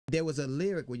There was a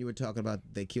lyric when you were talking about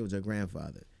they killed your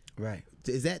grandfather. Right.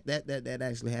 Is that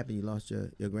actually happened? You lost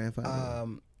your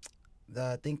grandfather?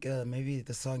 I think maybe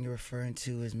the song you're referring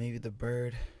to is maybe The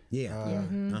Bird. Yeah.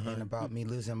 And about me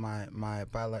losing my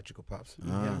biological pops.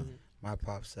 Yeah, my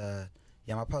pops.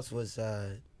 My pops was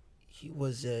he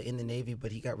was in the Navy,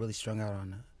 but he got really strung out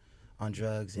on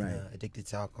drugs and addicted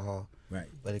to alcohol. Right.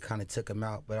 But it kind of took him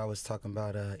out. But I was talking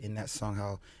about in that song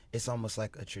how it's almost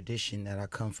like a tradition that I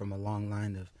come from a long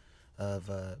line of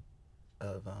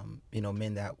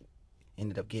men that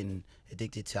ended up getting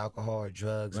addicted to alcohol or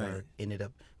drugs or ended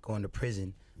up going to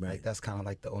prison. Right. Like that's kind of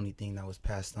like the only thing that was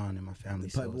passed on in my family.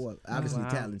 So obviously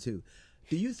talent too.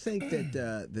 Do you think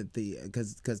that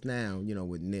because now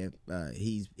with Nip,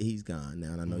 he's gone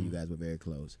now, and I know you guys were very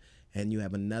close, and you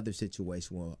have another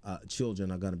situation where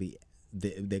children are going to be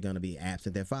they're going to be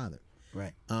absent their father.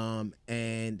 Right.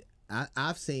 And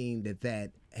I've seen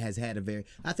that has had a very,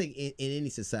 I think in any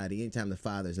society, anytime the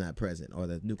father is not present or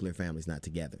the nuclear family is not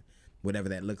together, whatever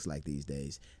that looks like these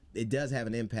days, it does have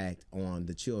an impact on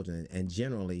the children, and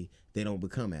generally they don't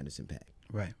become Anderson.Paak.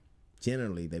 Right.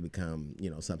 Generally they become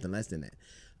something less than that.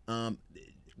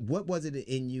 What was it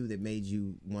in you that made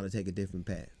you want to take a different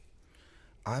path?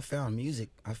 I found music.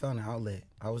 I found an outlet.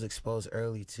 I was exposed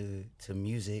early to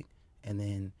music, and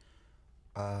then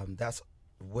that's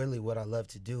really what I love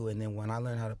to do. And then when I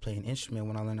learned how to play an instrument,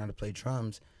 when I learned how to play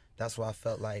drums, that's why I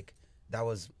felt like that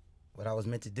was what I was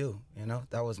meant to do.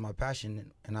 That was my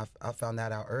passion, and I found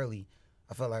that out early.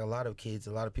 I felt like a lot of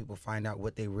people find out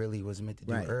what they really was meant to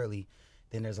do early.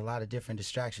 Then there's a lot of different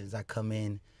distractions that come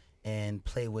in and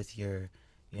play with your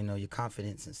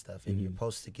confidence and stuff. And you're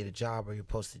supposed to get a job, or you're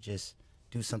supposed to just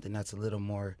do something that's a little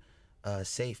more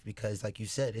safe, because like you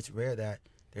said, it's rare that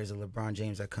there's a LeBron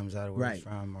James that comes out of where he's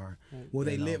from, or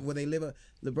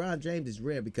LeBron James is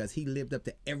rare because he lived up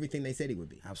to everything they said he would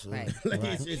be. Absolutely.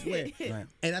 It's rare. Right.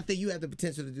 And I think you have the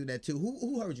potential to do that too.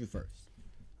 Who heard you first?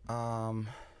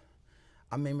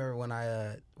 I remember when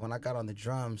I got on the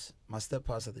drums, my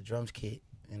stepfather had the drums kit,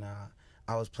 and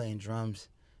I was playing drums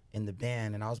in the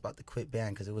band, and I was about to quit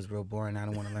band because it was real boring. I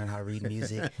didn't want to learn how to read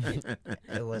music.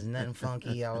 It was nothing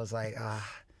funky. I was like,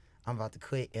 I'm about to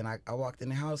quit. And I walked in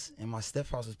the house, and my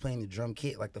stepfather was playing the drum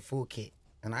kit, like the full kit.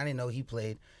 And I didn't know he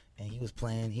played, and he was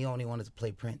playing. He only wanted to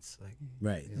play Prince. He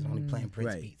was only playing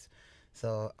Prince beats.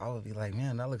 So I would be like,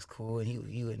 man, that looks cool. And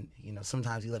he would,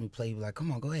 sometimes he let me play. He'd be like,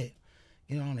 come on, go ahead.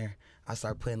 Get on there. I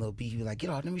started playing a little beat. He'd be like, get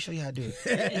off, let me show you how to do it.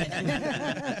 You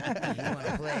want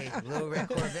to play Little Red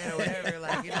Corvette or whatever,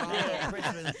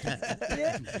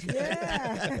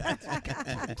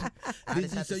 I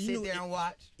just have to sit there and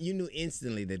watch. You knew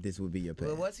instantly that this would be your path.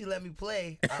 Well, once he let me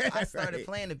play, I started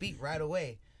playing the beat right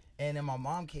away. And then my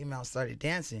mom came out and started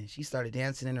dancing. She started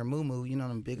dancing in her moo-moo,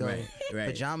 them big old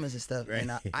pajamas and stuff.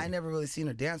 And I never really seen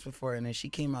her dance before. And then she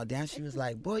came out dancing. She was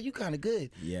like, boy, you kind of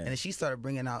good. Yeah. And then she started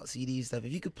bringing out CDs stuff.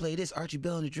 If you could play this, Archie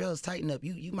Bell and the Drills, tighten up,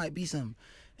 you might be something.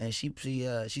 And she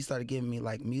started giving me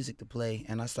music to play,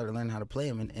 and I started learning how to play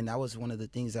them. And that was one of the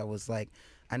things that was I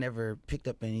never picked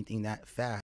up anything that fast.